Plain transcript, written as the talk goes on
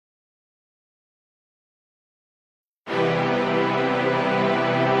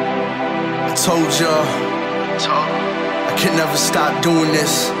told y'all I can never stop doing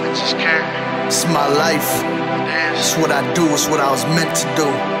this. I just can't. It's my life. It's what I do. It's what I was meant to do.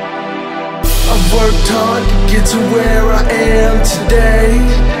 I've worked hard to get to where I am today.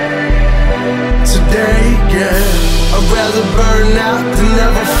 Today, yeah. I'd rather burn out than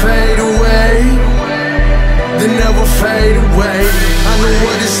never fade away. Than never fade away. I know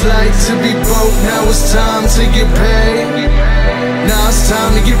what it's like to be broke. Now it's time to get paid. Now it's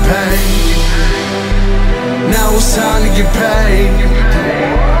time to get paid. Now it's time to get paid.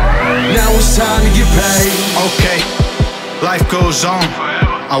 Now it's time to get paid. Okay, life goes on.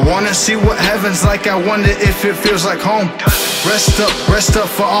 I wanna see what heaven's like. I wonder if it feels like home. Rest up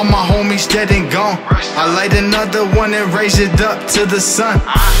for all my homies dead and gone. I light another one and raise it up to the sun.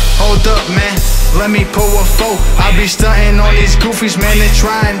 Hold up, man, let me pull a foe. I be stunting on these goofies, man, and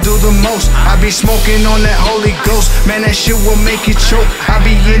try and do the most. I be smoking on that Holy Ghost, man, that shit will make you choke. I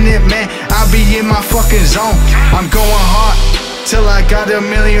be in it, man, I be in my fucking zone. I'm going hard till I got 1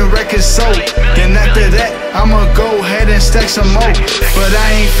 million records sold. Then after that, I'ma go ahead and stack some more. But I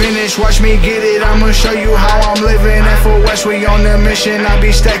ain't finished, watch me get it. I'ma show you how I'm living. FOS, we on the mission. I be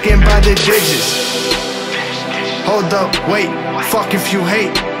stacking by the digits. Hold up, wait, fuck if you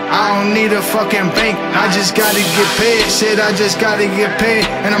hate. I don't need a fucking bank, I just gotta get paid. Shit, I just gotta get paid.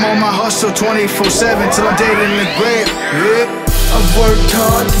 And I'm on my hustle 24/7 till I'm dead in the grave. Yeah. I've worked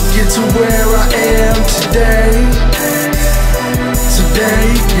hard to get to where I am today. Today,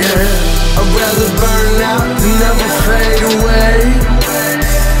 yeah. I'd rather burn out than never fade away.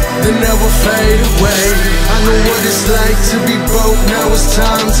 Than never fade away. I know what it's like to be broke. Now it's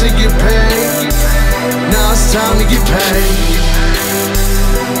time to get paid. Now it's time to get paid.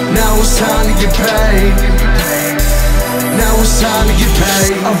 Now it's time to get paid. Now it's time to get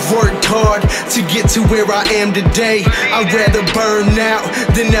paid. I've worked hard to get to where I am today. I'd rather burn out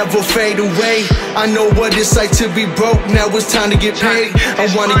than never fade away. I know what it's like to be broke. Now it's time to get paid. I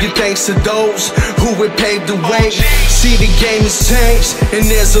wanna give thanks to those who would pave the way. See, the game has changed and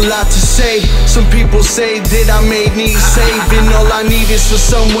there's a lot to say. Some people say that I may need saving. All I need is for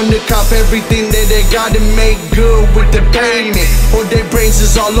someone to cop everything that they got and make good with the payment, or their brains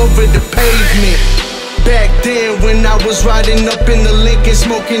is all over the pavement. Back then when I was riding up in the Lincoln,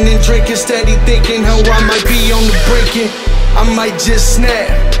 smoking and drinking, steady thinking how I might be on the breaking. I might just snap,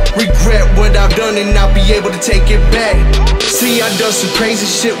 regret what I've done and not be able to take it back. See, I done some crazy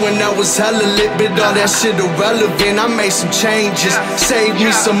shit when I was hella lit, but all that shit irrelevant. I made some changes, saved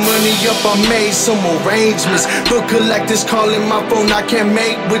me some money up, I made some arrangements. But collectors calling my phone, I can't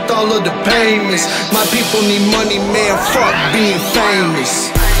make with all of the payments. My people need money, man, fuck being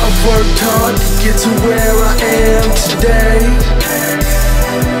famous. I've worked hard to get to where I am today.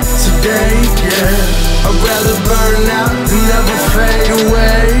 Today, yeah. I'd rather burn out than never fade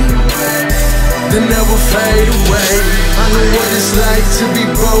away. Than never fade away. I know what it's like to be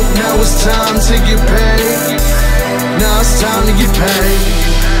broke. Now it's time to get paid. Now it's time to get paid.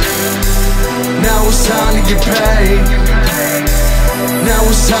 Now it's time to get paid. Now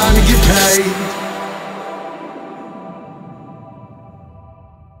it's time to get paid.